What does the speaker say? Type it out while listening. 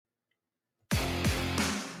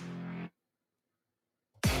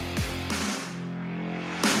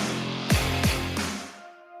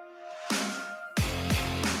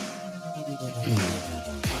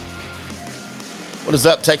What is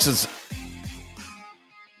up, Texas?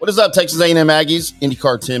 What is up, Texas A&M Aggies?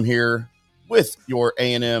 IndyCar Tim here with your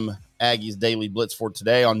A&M Aggies Daily Blitz for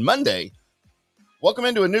today on Monday. Welcome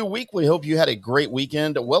into a new week. We hope you had a great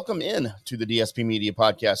weekend. Welcome in to the DSP Media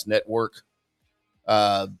Podcast Network.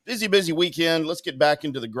 Busy weekend. Let's get back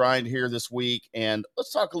into the grind here this week, and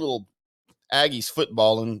let's talk a little Aggies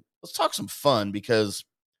football, and let's talk some fun because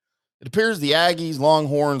it appears the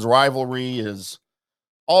Aggies-Longhorns rivalry is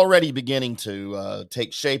already beginning to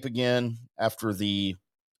take shape again after the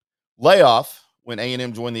layoff when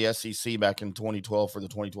A&M joined the SEC back in 2012 for the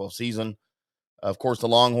 2012 season. Of course, the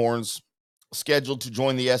Longhorns scheduled to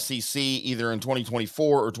join the SEC either in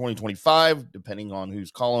 2024 or 2025, depending on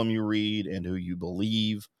whose column you read and who you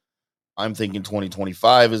believe. I'm thinking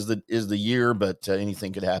 2025 is the year, but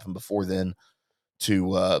anything could happen before then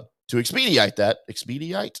to expedite that.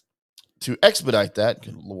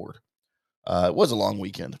 Good Lord. It was a long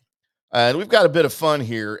weekend. And we've got a bit of fun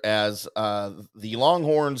here as the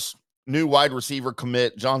Longhorns' new wide receiver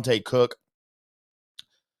commit, Johntay Cook,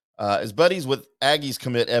 is buddies with Aggies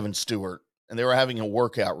commit Evan Stewart, and they were having a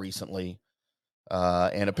workout recently.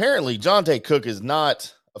 And apparently, Johntay Cook is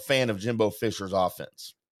not a fan of Jimbo Fisher's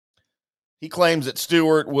offense. He claims that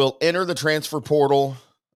Stewart will enter the transfer portal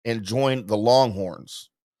and join the Longhorns.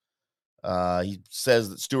 He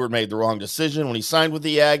says that Stewart made the wrong decision when he signed with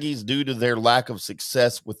the Aggies due to their lack of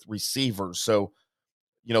success with receivers. So,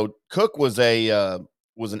 Cook was an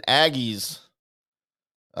Aggies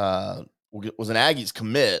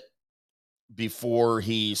commit before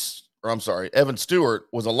Evan Stewart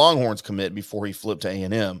was a Longhorns commit before he flipped to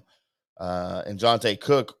A&M. And Johntay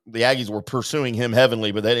Cook, the Aggies were pursuing him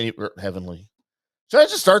heavenly, but they didn't heavenly. Should I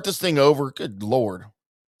just start this thing over? Good Lord.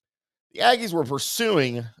 The Aggies were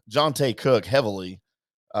pursuing Johntay Cook heavily.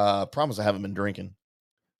 Promise I haven't been drinking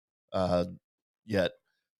yet.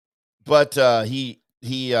 But he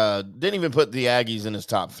didn't even put the Aggies in his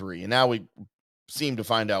top three. And now we seem to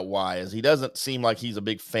find out why, as he doesn't seem like he's a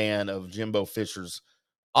big fan of Jimbo Fisher's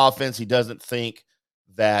offense. He doesn't think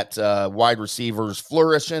that wide receivers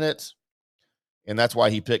flourish in it. And that's why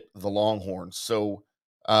he picked the Longhorns. So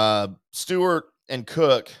Stewart and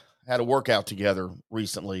Cook had a workout together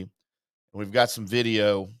recently. We've got some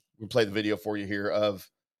video. We'll play the video for you here of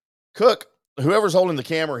Cook. Whoever's holding the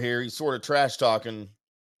camera here, he's sort of trash talking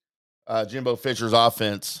Jimbo Fisher's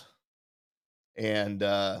offense. And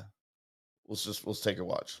let's take a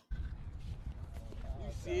watch.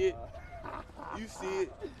 You see it. You said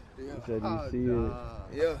you see it.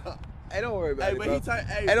 Yeah. Hey, don't worry about it, but bro.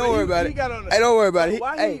 Don't worry about it. Hey, don't worry about it.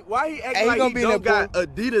 Why he acting like he don't got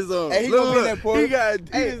Adidas on? Hey, he gonna be in that portal. He got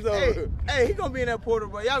Adidas on. Hey, he gonna be in that portal,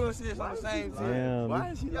 bro. Y'all gonna see us on the same team. Damn. Why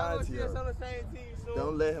is he Y'all lying gonna to see us y'all? on the same team soon.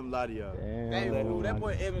 Don't let him lie to y'all. Damn. Hey, fool, that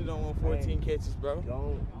boy Evans don't want 14 catches,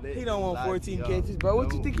 bro. He He don't want 14 catches, bro.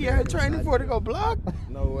 What you think he out here training for, to go block?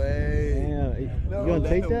 No way. Damn. You No, gonna let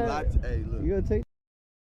take him lie that? Hey, look. You gonna take?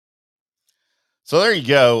 So there you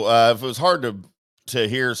go. If it was hard to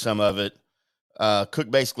hear some of it,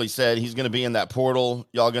 Cook basically said he's going to be in that portal.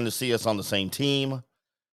 Y'all going to see us on the same team.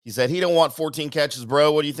 He said he don't want 14 catches,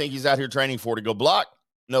 bro. What do you think he's out here training for, to go block?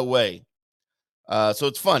 No way. So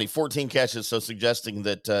it's funny, 14 catches, so suggesting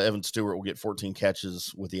that Evan Stewart will get 14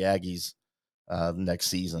 catches with the Aggies next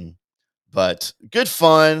season. But good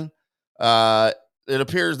fun. It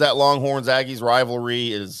appears that Longhorns-Aggies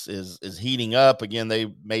rivalry is heating up. Again,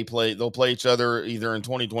 they'll play each other either in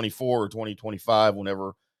 2024 or 2025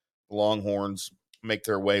 whenever the Longhorns make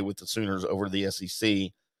their way with the Sooners over to the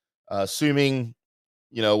SEC. Assuming,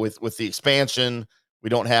 with the expansion, we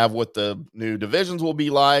don't have what the new divisions will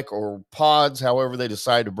be like or pods, however they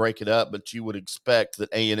decide to break it up, but you would expect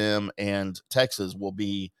that A&M and Texas will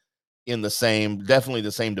be in definitely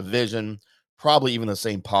the same division, probably even the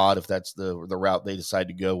same pod if that's the route they decide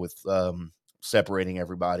to go with separating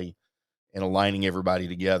everybody and aligning everybody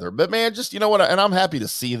together. But man, just, and I'm happy to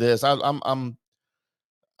see this. I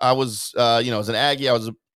was as an Aggie, I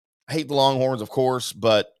hate the Longhorns, of course,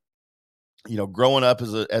 but growing up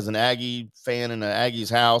as an Aggie fan in an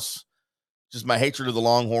Aggie's house, just my hatred of the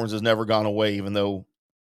Longhorns has never gone away, even though,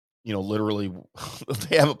 literally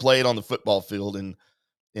they haven't played on the football field in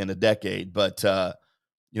a decade. But,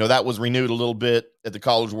 that was renewed a little bit at the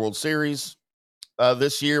College World Series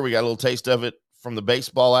this year. We got a little taste of it from the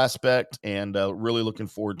baseball aspect, and really looking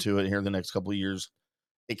forward to it here in the next couple of years.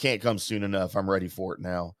 It can't come soon enough. I'm ready for it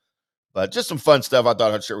now. But just some fun stuff I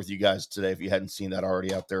thought I'd share with you guys today if you hadn't seen that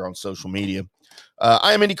already out there on social media.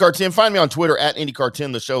 I am IndyCar Tim. Find me on Twitter at IndyCar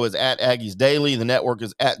Tim. The show is at Aggies Daily. The network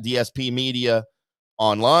is at DSP Media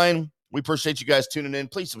Online. We appreciate you guys tuning in.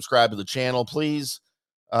 Please subscribe to the channel. Please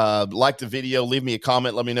Like the video, leave me a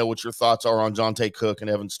comment. Let me know what your thoughts are on Jonte Cook and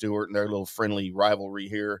Evan Stewart and their little friendly rivalry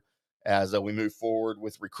here as we move forward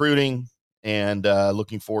with recruiting, and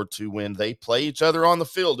looking forward to when they play each other on the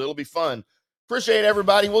field. It'll be fun. Appreciate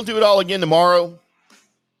everybody. We'll do it all again tomorrow.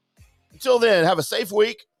 Until then, have a safe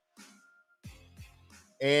week,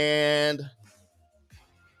 and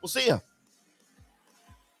we'll see you.